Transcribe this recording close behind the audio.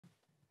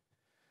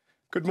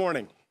Good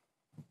morning.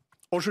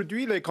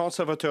 Aujourd'hui, les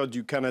conservateurs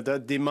du Canada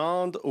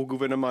demandent au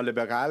gouvernement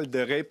libéral de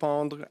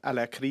répondre à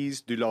la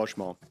crise du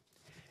logement.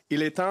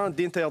 Il est temps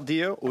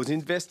d'interdire aux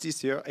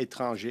investisseurs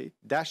étrangers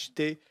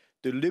d'acheter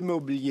de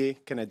l'immobilier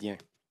canadien.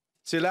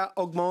 Cela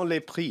augmente les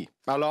prix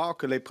alors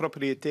que les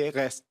propriétés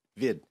restent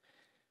vides.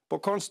 Pour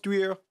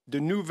construire de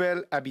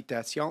nouvelles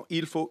habitations,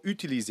 il faut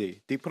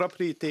utiliser des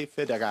propriétés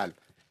fédérales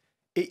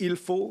et il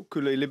faut que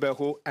les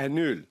libéraux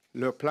annulent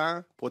leur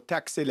plan pour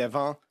taxer les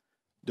ventes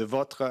de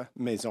votre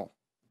maison.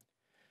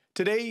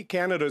 Today,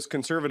 Canada's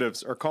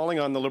Conservatives are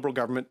calling on the Liberal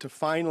government to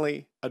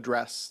finally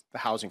address the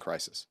housing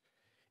crisis.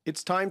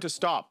 It's time to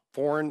stop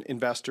foreign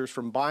investors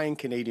from buying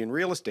Canadian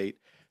real estate,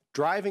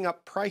 driving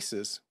up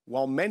prices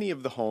while many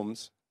of the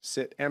homes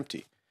sit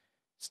empty.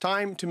 It's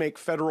time to make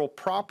federal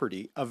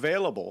property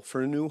available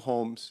for new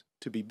homes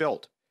to be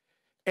built,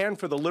 and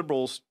for the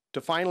Liberals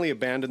to finally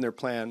abandon their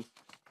plan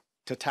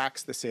to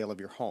tax the sale of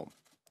your home.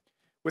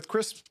 With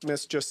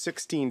Christmas just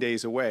 16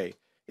 days away,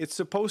 it's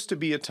supposed to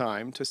be a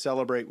time to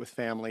celebrate with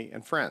family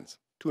and friends,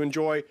 to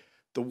enjoy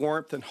the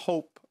warmth and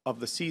hope of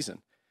the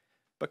season.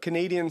 But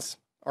Canadians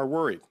are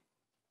worried.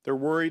 They're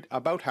worried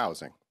about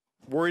housing,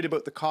 worried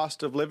about the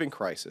cost of living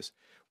crisis,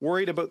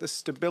 worried about the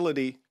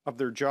stability of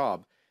their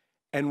job,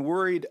 and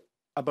worried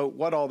about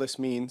what all this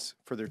means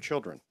for their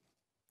children.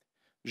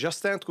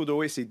 Justin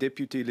Trudeau et ses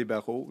députés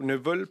libéraux ne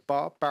veulent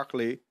pas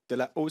parler de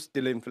la hausse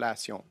de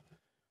l'inflation.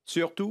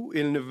 Surtout,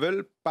 ils ne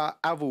veulent pas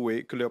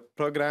avouer que leur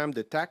programme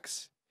de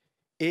taxes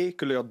et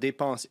que leurs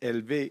dépenses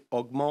élevées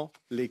augmentent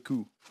les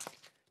coûts.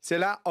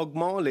 Cela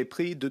augmente les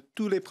prix de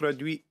tous les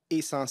produits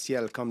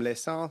essentiels comme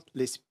l'essence,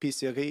 les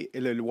épiceries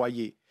et le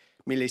loyer,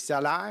 mais les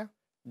salaires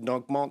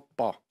n'augmentent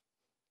pas.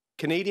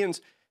 Canadians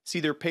see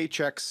their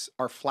paychecks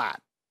are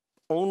flat,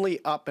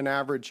 only up an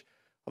average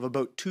of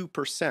about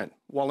 2%,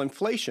 while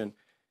inflation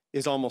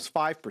is almost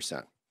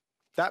 5%.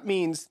 That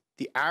means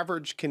the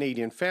average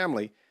Canadian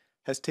family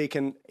has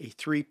taken a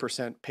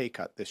 3% pay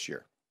cut this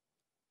year.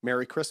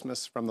 Merry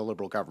Christmas from the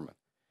Liberal government.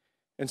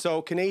 And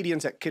so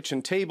Canadians at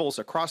kitchen tables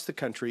across the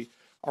country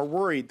are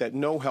worried that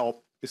no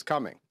help is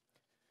coming.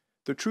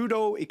 The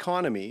Trudeau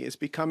economy is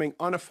becoming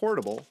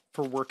unaffordable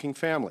for working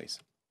families,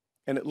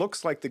 and it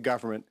looks like the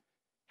government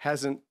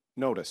hasn't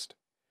noticed.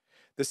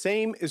 The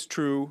same is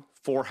true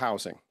for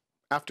housing.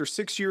 After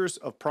 6 years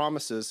of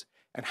promises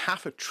and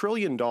 $500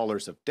 billion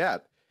of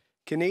debt,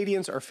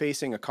 Canadians are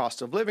facing a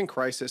cost of living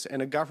crisis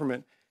and a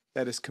government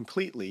that is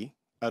completely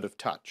out of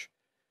touch.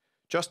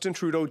 Justin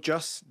Trudeau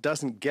just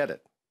doesn't get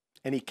it,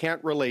 and he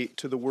can't relate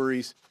to the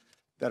worries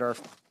that are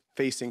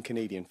facing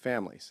Canadian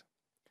families.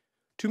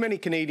 Too many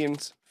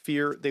Canadians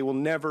fear they will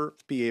never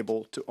be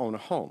able to own a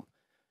home.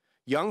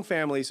 Young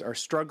families are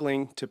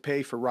struggling to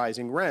pay for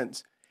rising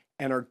rents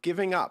and are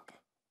giving up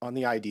on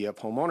the idea of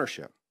home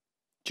ownership.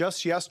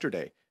 Just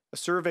yesterday, a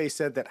survey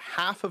said that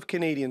half of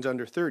Canadians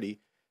under 30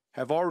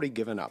 have already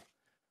given up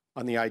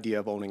on the idea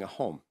of owning a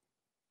home.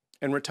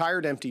 And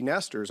retired empty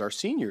nesters, our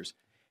seniors,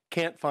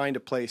 can't find a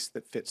place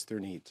that fits their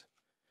needs.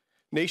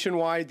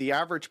 Nationwide, the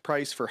average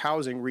price for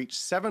housing reached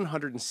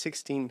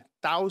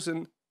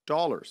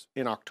 $716,000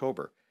 in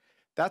October.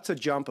 That's a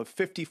jump of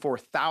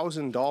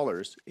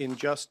 $54,000 in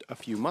just a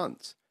few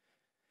months.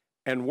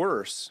 And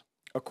worse,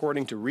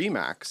 according to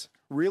RE/MAX,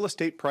 real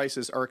estate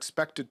prices are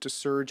expected to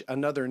surge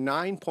another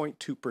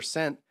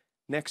 9.2%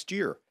 next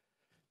year,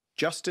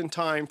 just in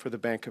time for the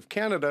Bank of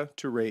Canada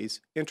to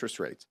raise interest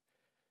rates.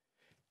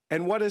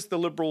 And what is the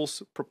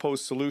Liberals'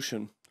 proposed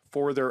solution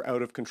for their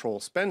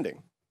out-of-control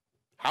spending?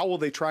 How will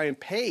they try and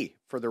pay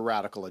for their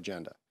radical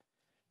agenda?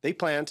 They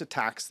plan to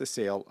tax the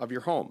sale of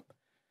your home.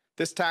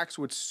 This tax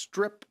would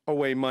strip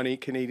away money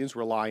Canadians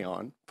rely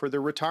on for their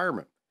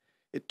retirement.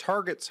 It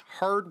targets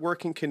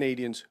hard-working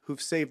Canadians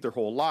who've saved their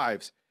whole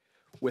lives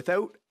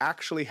without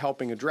actually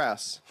helping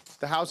address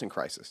the housing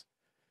crisis.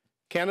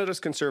 Canada's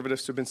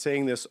Conservatives have been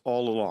saying this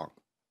all along.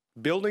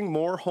 Building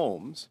more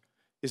homes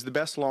is the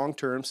best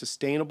long-term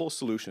sustainable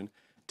solution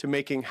to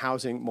making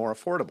housing more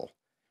affordable.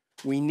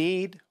 We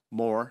need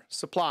more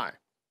supply.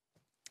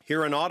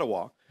 Here in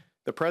Ottawa,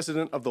 the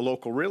president of the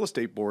local real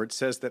estate board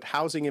says that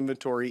housing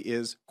inventory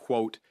is,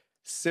 quote,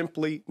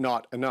 simply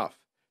not enough.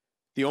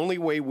 The only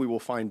way we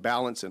will find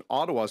balance in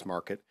Ottawa's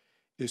market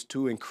is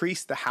to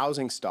increase the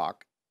housing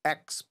stock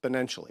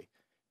exponentially,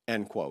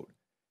 end quote.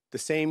 The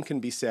same can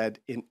be said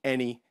in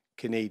any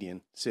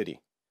Canadian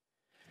city.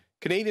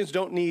 Canadians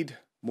don't need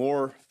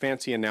more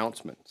fancy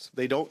announcements.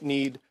 They don't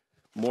need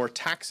more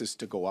taxes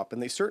to go up,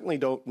 and they certainly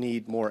don't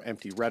need more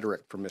empty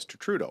rhetoric from Mr.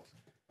 Trudeau.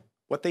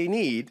 What they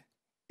need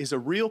is a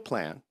real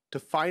plan to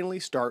finally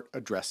start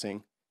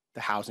addressing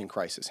the housing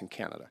crisis in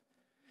Canada.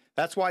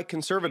 That's why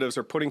Conservatives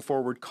are putting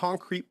forward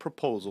concrete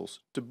proposals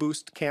to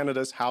boost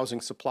Canada's housing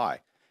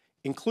supply,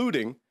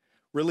 including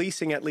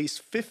releasing at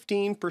least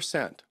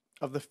 15%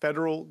 of the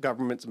federal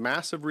government's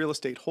massive real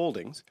estate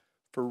holdings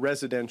for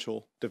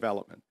residential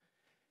development,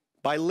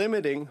 by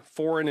limiting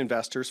foreign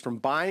investors from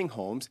buying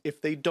homes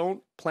if they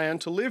don't plan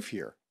to live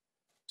here,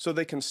 so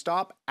they can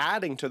stop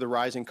adding to the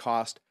rising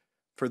cost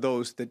for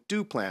those that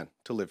do plan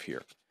to live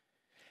here,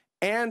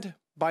 and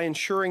by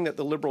ensuring that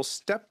the Liberals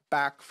step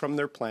back from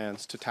their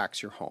plans to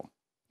tax your home.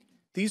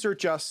 These are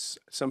just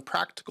some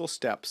practical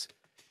steps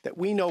that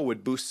we know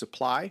would boost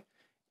supply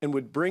and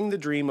would bring the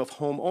dream of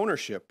home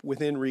ownership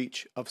within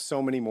reach of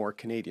so many more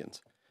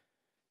Canadians.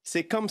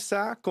 C'est comme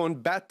ça qu'on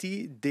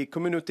bâtit des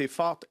communautés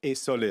fortes et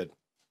solides.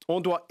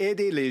 On doit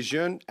aider les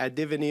jeunes à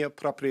devenir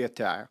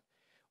propriétaires.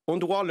 On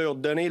doit leur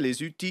donner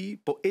les outils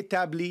pour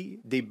établir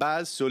des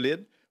bases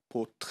solides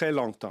pour très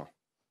longtemps.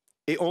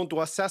 Et on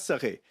doit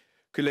s'assurer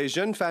que les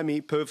jeunes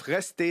familles peuvent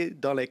rester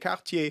dans les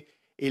quartiers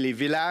et les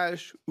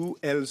villages où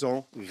elles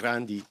ont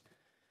grandi.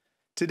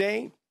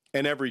 Today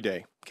and every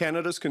day,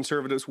 Canada's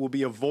Conservatives will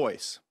be a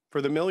voice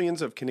for the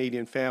millions of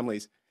Canadian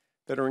families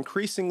that are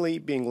increasingly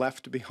being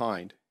left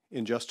behind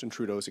in Justin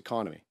Trudeau's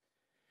economy.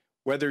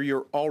 Whether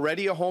you're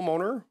already a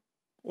homeowner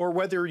or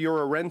whether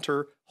you're a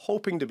renter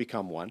hoping to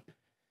become one,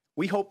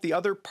 we hope the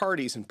other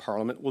parties in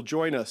Parliament will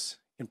join us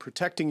in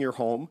protecting your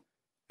home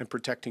and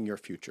protecting your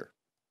future.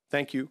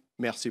 Thank you.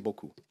 Merci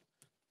beaucoup.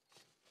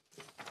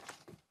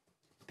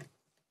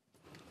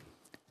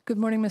 Good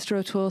morning, Mr.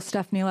 O'Toole.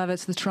 Stephanie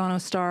Levitz, the Toronto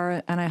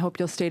Star, and I hope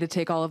you'll stay to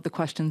take all of the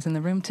questions in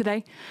the room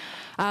today.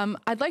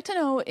 I'd like to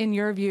know, in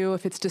your view,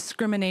 if it's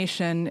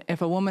discrimination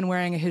if a woman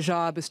wearing a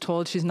hijab is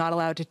told she's not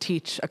allowed to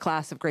teach a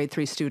class of grade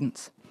 3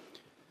 students.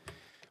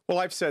 Well,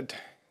 I've said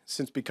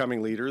since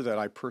becoming leader that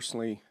I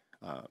personally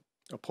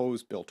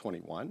oppose Bill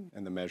 21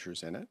 and the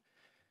measures in it.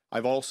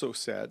 I've also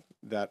said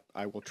that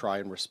I will try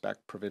and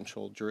respect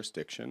provincial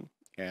jurisdiction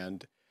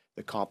and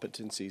the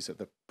competencies of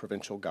the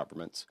provincial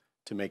governments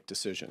to make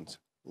decisions,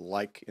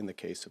 like in the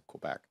case of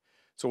Quebec.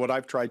 So what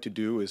I've tried to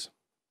do is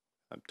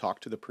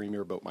talk to the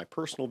Premier about my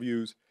personal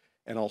views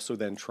and also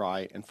then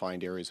try and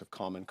find areas of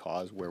common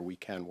cause where we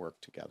can work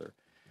together.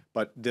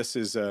 But this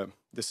is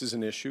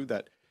an issue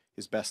that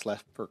is best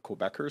left for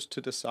Quebecers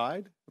to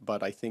decide,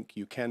 but I think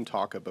you can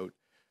talk about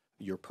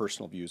your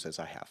personal views as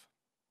I have.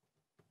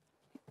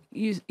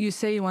 You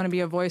say you want to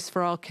be a voice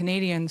for all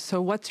Canadians, so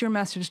what's your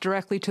message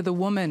directly to the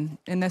woman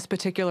in this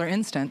particular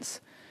instance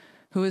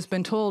who has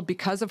been told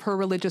because of her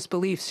religious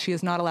beliefs she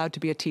is not allowed to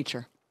be a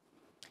teacher?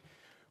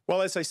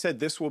 Well, as I said,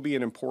 this will be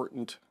an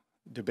important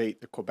debate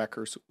that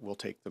Quebecers will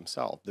take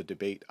themselves, the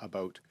debate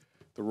about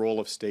the role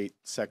of state,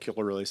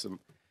 secularism.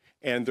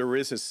 And there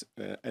is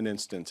an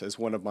instance, as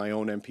one of my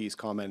own MPs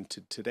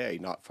commented today,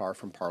 not far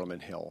from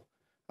Parliament Hill,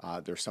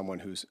 there's someone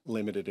who's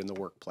limited in the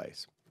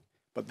workplace.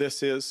 But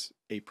this is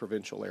a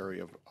provincial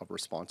area of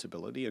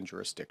responsibility and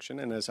jurisdiction.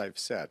 And as I've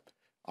said,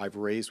 I've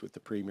raised with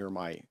the Premier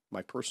my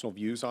personal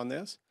views on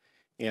this.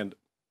 And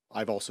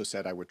I've also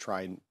said I would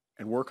try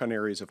and work on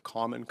areas of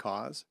common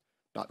cause,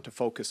 not to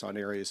focus on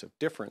areas of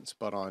difference,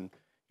 but on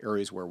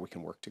areas where we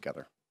can work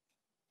together.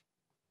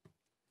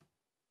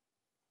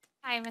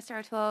 Hi, Mr.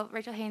 O'Toole.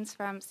 Rachel Haynes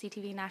from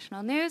CTV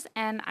National News,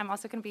 and I'm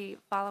also going to be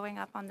following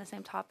up on the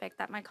same topic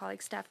that my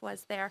colleague Steph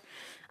was there.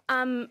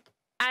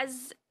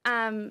 As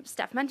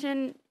Steph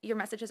mentioned, your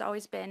message has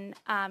always been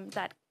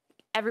that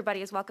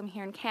everybody is welcome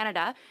here in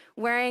Canada.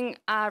 Wearing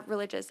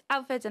religious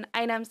outfits and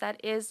items,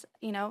 that is,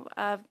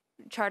 a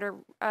charter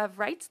of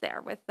rights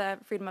there with the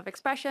freedom of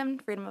expression,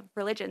 freedom of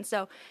religion.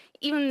 So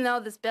even though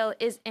this bill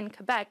is in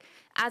Quebec,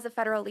 as a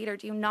federal leader,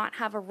 do you not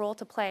have a role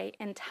to play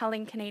in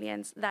telling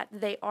Canadians that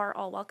they are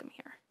all welcome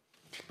here?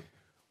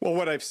 Well,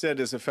 what I've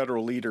said as a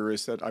federal leader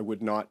is that I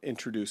would not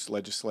introduce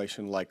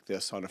legislation like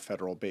this on a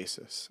federal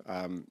basis.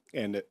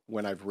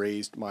 When I've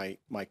raised my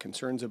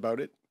concerns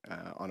about it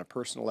on a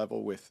personal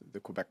level with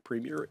the Quebec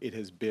Premier, it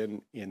has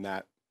been in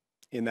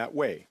that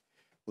way.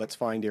 Let's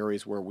find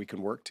areas where we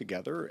can work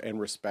together and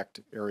respect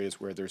areas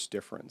where there's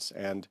difference.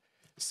 And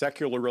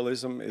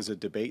secularism is a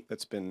debate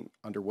that's been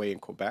underway in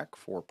Quebec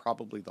for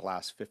probably the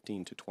last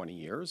 15 to 20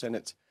 years, and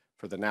it's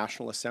for the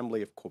National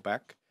Assembly of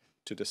Quebec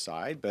to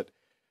decide. But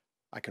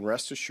I can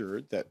rest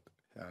assured that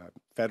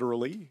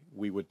federally,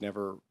 we would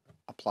never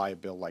apply a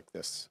bill like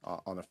this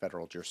on a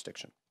federal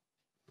jurisdiction.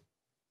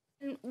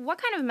 And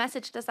what kind of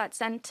message does that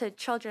send to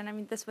children? I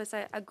mean, this was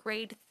a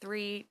grade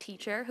 3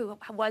 teacher who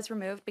was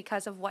removed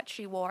because of what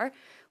she wore.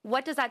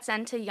 What does that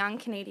send to young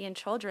Canadian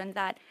children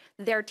that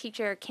their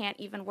teacher can't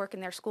even work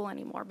in their school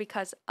anymore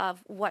because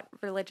of what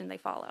religion they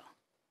follow?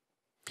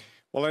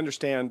 Well, I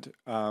understand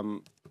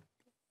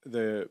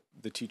the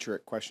teacher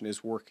at question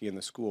is working in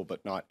the school,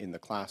 but not in the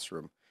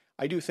classroom.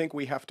 I do think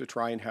we have to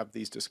try and have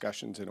these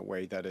discussions in a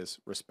way that is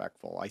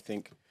respectful. I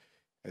think,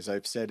 as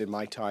I've said in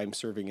my time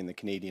serving in the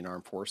Canadian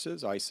Armed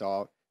Forces, I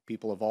saw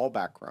people of all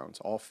backgrounds,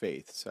 all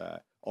faiths,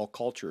 all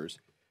cultures,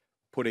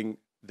 putting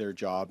their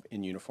job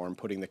in uniform,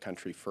 putting the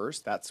country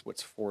first. That's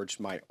what's forged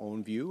my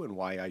own view and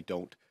why I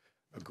don't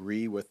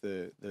agree with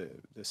the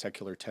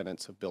secular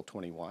tenets of Bill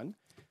 21.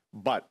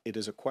 But it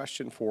is a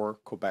question for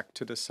Quebec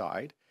to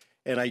decide.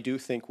 And I do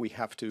think we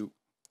have to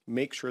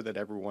make sure that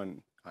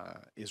everyone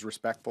is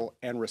respectful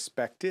and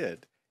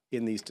respected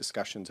in these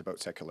discussions about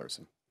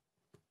secularism.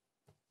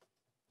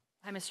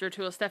 Hi, Mr.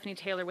 O'Toole. Stephanie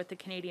Taylor with the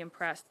Canadian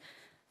Press.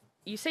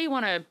 You say you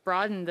want to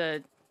broaden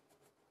the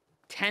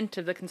tent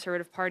of the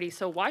Conservative Party,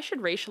 so why should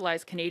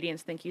racialized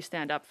Canadians think you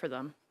stand up for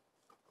them?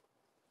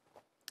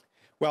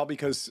 Well,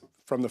 because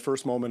from the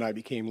first moment I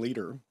became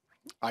leader,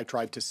 I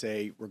tried to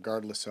say,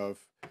 regardless of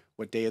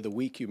what day of the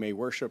week you may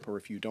worship, or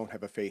if you don't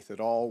have a faith at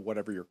all,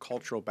 whatever your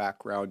cultural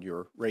background,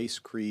 your race,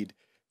 creed,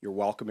 you're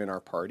welcome in our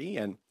party.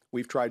 And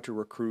we've tried to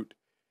recruit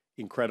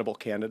incredible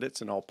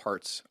candidates in all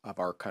parts of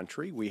our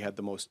country. We had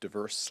the most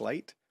diverse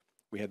slate.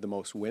 We had the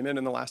most women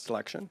in the last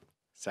election,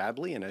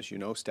 sadly. And as you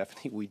know,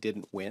 Stephanie, we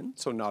didn't win,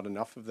 so not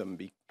enough of them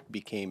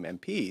became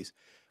MPs.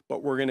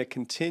 But we're going to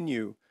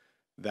continue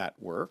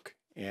that work.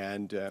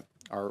 And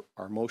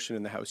our motion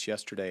in the House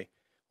yesterday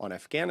on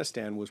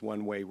Afghanistan was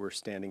one way we're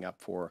standing up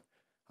for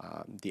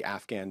the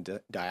Afghan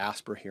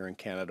diaspora here in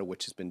Canada,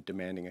 which has been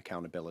demanding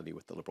accountability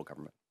with the Liberal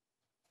government.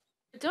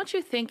 Don't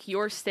you think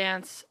your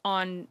stance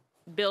on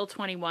Bill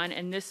 21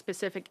 and this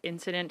specific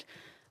incident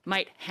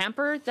might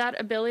hamper that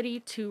ability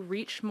to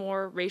reach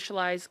more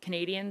racialized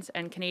Canadians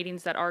and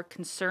Canadians that are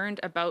concerned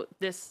about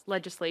this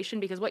legislation?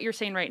 Because what you're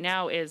saying right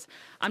now is,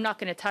 I'm not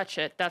going to touch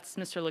it. That's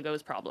Mr.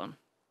 Legault's problem.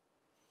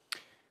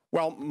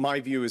 Well, my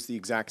view is the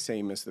exact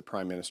same as the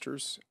Prime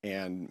Minister's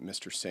and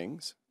Mr.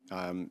 Singh's.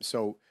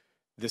 So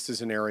this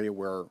is an area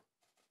where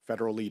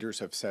federal leaders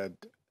have said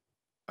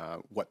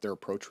what their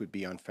approach would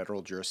be on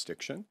federal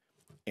jurisdiction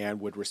and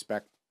would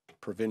respect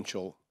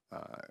provincial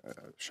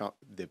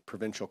the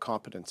provincial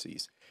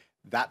competencies.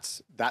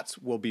 That's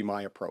will be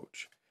my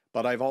approach.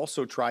 But I've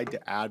also tried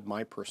to add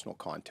my personal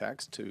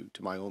context to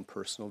my own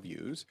personal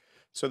views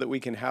so that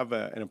we can have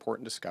an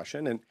important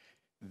discussion. And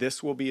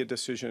this will be a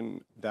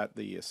decision that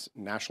the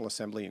National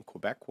Assembly in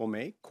Quebec will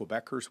make,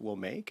 Quebecers will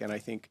make. And I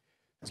think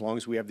as long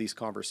as we have these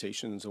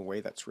conversations in a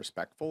way that's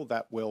respectful,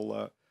 that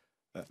will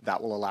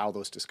allow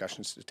those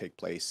discussions to take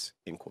place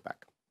in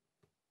Quebec.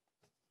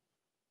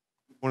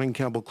 Good morning,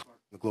 Campbell Clark,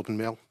 the Globe and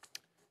Mail.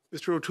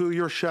 Mr. O'Toole,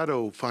 your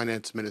shadow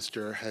finance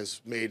minister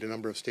has made a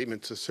number of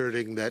statements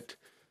asserting that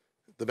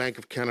the Bank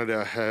of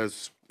Canada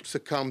has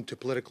succumbed to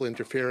political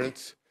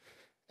interference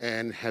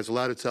and has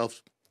allowed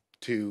itself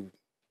to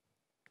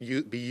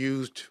be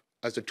used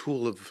as a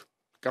tool of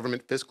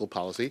government fiscal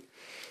policy.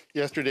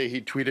 Yesterday,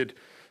 he tweeted,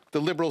 "The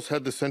Liberals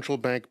had the central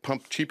bank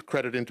pump cheap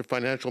credit into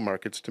financial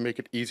markets to make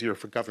it easier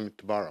for government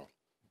to borrow."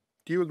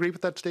 Do you agree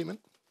with that statement?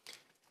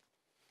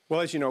 Well,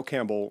 as you know,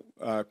 Campbell,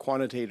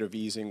 quantitative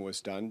easing was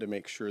done to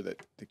make sure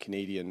that the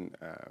Canadian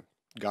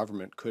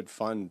government could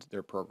fund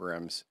their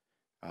programs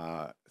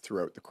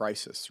throughout the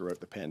crisis, throughout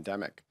the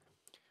pandemic.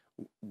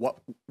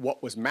 What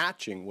was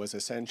matching was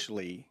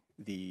essentially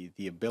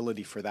the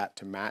ability for that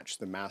to match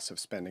the massive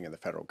spending of the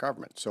federal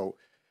government. So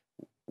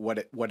what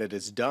it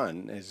has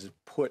done is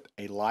put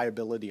a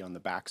liability on the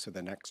backs of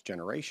the next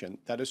generation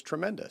that is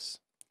tremendous.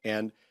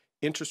 And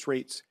interest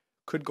rates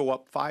could go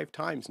up 5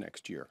 times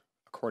next year,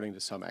 according to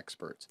some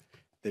experts.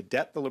 The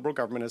debt the Liberal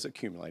government has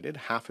accumulated,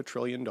 $500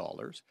 billion,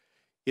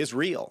 is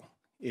real.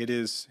 It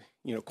is,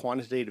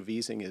 quantitative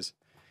easing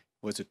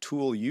was a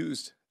tool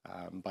used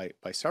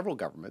by several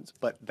governments,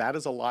 but that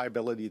is a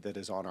liability that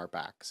is on our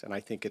backs. And I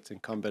think it's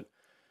incumbent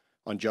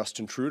on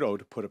Justin Trudeau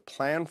to put a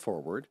plan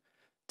forward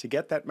to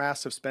get that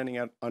massive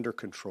spending under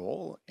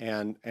control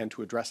and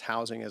to address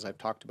housing, as I've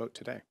talked about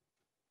today.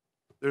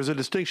 There's a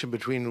distinction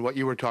between what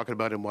you were talking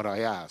about and what I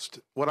asked.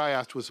 What I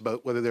asked was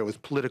about whether there was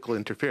political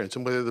interference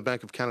and whether the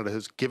Bank of Canada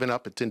has given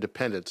up its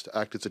independence to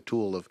act as a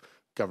tool of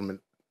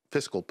government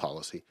fiscal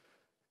policy.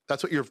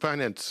 That's what your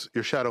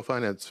shadow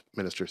finance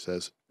minister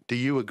says. Do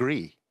you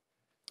agree?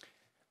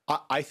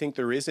 I think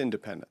there is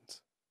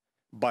independence.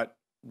 But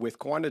with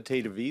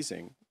quantitative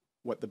easing,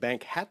 what the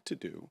bank had to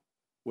do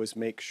was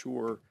make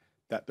sure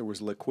that there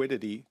was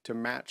liquidity to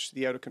match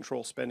the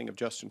out-of-control spending of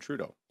Justin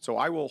Trudeau. So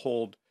I will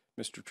hold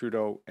Mr.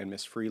 Trudeau and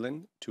Ms.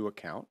 Freeland to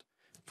account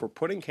for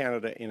putting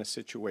Canada in a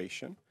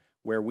situation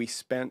where we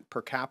spent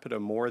per capita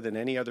more than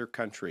any other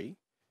country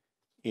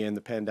in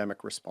the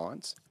pandemic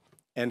response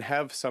and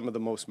have some of the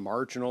most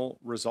marginal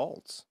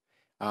results.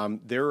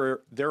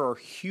 There are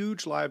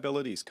huge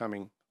liabilities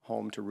coming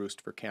home to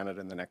roost for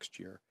Canada in the next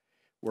year.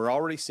 We're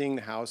already seeing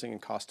the housing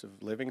and cost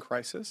of living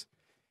crisis.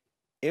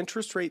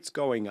 Interest rates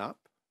going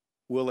up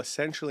will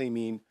essentially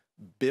mean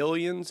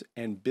billions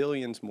and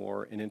billions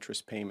more in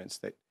interest payments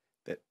that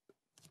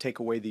take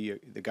away the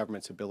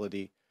government's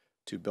ability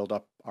to build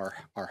up our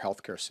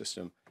healthcare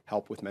system,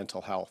 help with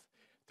mental health.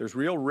 There's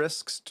real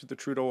risks to the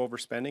Trudeau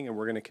overspending, and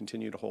we're going to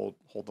continue to hold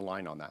the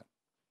line on that.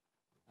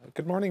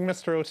 Good morning,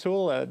 Mr.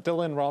 O'Toole.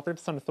 Dylan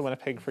Robertson with the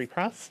Winnipeg Free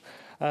Press.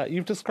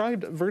 You've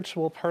described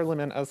virtual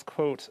parliament as,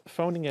 quote,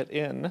 phoning it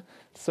in.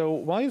 So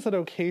why is it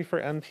okay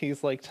for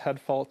MPs like Ted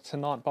Falk to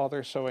not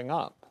bother showing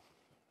up?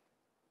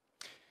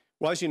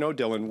 Well, as you know,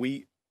 Dylan,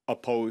 we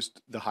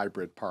opposed the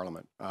hybrid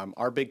parliament.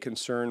 Our big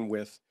concern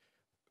with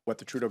what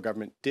the Trudeau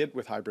government did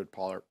with hybrid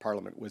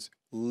parliament was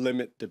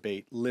limit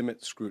debate,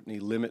 limit scrutiny,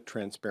 limit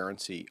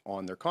transparency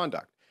on their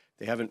conduct.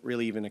 They haven't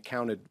really even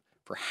accounted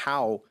for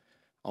how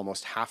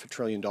almost $500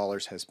 billion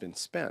has been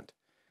spent.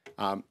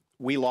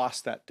 We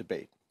lost that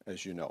debate,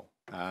 as you know.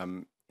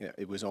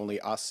 It was only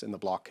us in the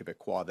Bloc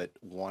Québécois that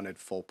wanted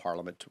full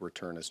parliament to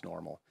return as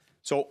normal.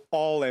 So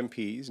all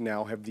MPs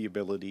now have the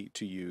ability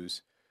to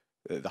use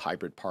the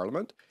hybrid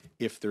parliament.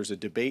 If there's a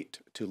debate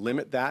to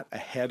limit that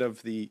ahead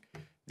of the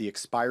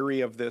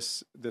expiry of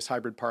this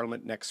hybrid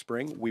parliament next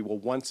spring, we will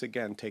once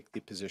again take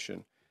the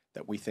position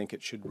that we think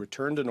it should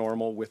return to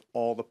normal with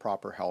all the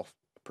proper health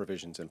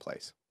provisions in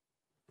place.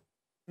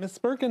 Ms.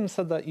 Bergen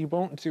said that you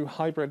won't do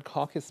hybrid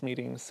caucus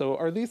meetings, so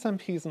are these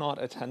MPs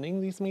not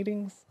attending these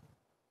meetings?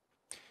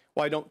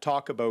 Well, I don't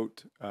talk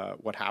about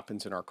what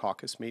happens in our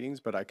caucus meetings,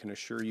 but I can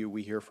assure you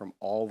we hear from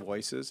all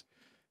voices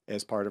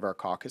as part of our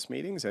caucus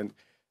meetings. And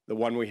the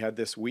one we had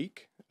this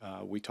week,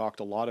 we talked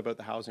a lot about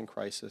the housing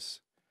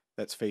crisis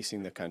that's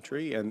facing the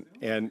country.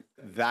 And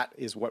that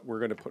is what we're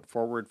going to put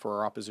forward for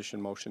our opposition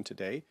motion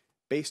today,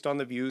 based on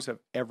the views of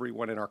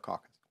everyone in our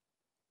caucus.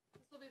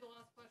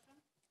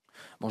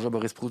 Bonjour,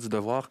 Boris Proulx du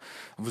Devoir.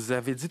 Vous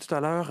avez dit tout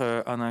à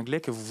l'heure en anglais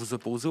que vous vous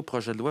opposez au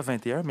projet de loi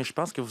 21, mais je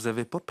pense que vous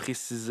n'avez pas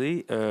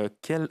précisé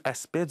quel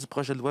aspect du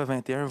projet de loi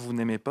 21 vous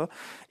n'aimez pas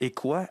et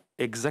quoi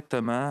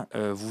exactement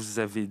vous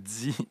avez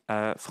dit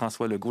à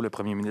François Legault, le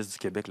premier ministre du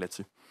Québec,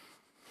 là-dessus.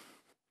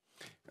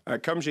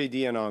 Comme j'ai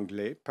dit en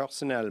anglais,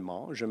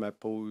 personnellement, je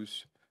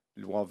m'oppose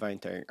loi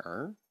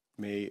 21,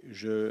 mais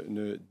je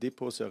ne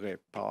déposerai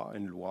pas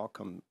une loi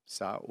comme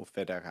ça au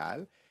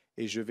fédéral.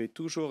 Et je vais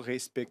toujours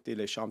respecter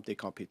les chambres des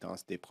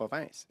compétences des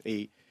provinces.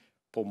 Et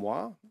pour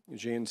moi,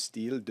 j'ai un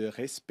style de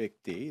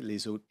respecter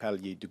les autres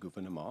paliers du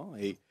gouvernement.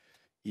 Et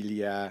il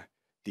y a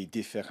des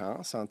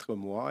différences entre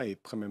moi et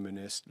Premier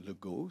ministre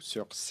Legault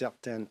sur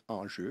certains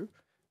enjeux,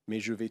 mais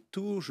je vais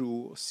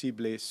toujours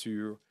cibler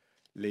sur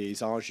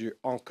les enjeux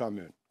en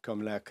commun,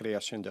 comme la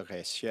création de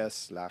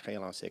richesses, la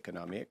relance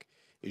économique.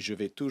 Et je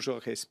vais toujours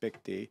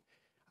respecter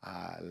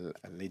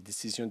les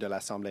décisions de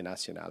l'Assemblée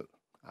nationale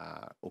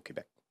au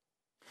Québec.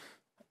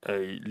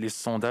 Les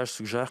sondages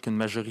suggèrent qu'une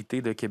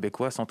majorité de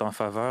Québécois sont en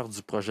faveur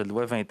du projet de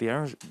loi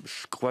 21.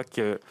 Je crois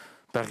que,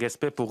 par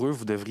respect pour eux,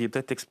 vous devriez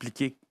peut-être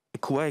expliquer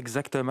quoi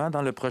exactement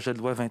dans le projet de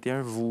loi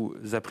 21 vous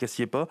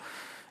appréciez pas.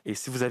 Et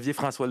si vous aviez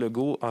François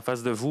Legault en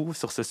face de vous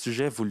sur ce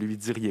sujet, vous lui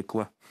diriez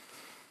quoi?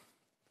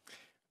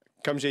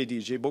 Comme j'ai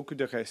dit, j'ai beaucoup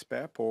de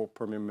respect pour le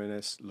Premier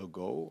ministre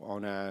Legault.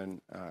 On a une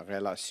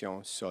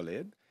relation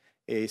solide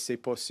et c'est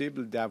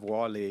possible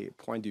d'avoir les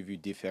points de vue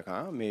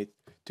différents, mais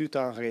tout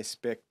en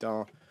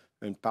respectant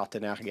un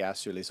partenariat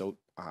sur les autres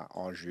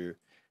enjeux.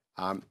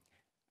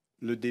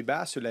 Le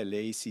débat sur la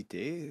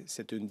laïcité,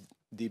 c'est un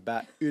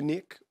débat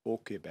unique au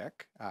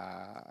Québec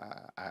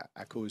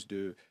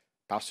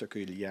parce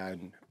qu'il y a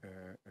une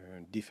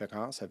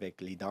différence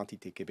avec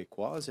l'identité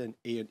québécoise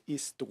et une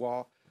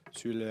histoire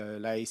sur la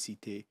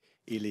laïcité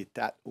et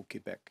l'État au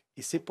Québec.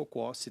 Et c'est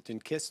pourquoi c'est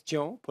une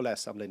question pour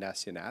l'Assemblée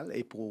nationale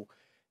et pour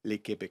les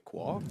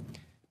Québécois.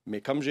 Mais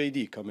comme j'ai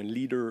dit, comme un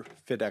leader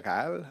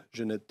fédéral,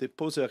 je ne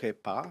déposerai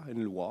pas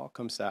une loi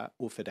comme ça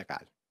au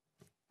fédéral.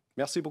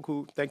 Merci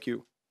beaucoup. Thank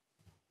you.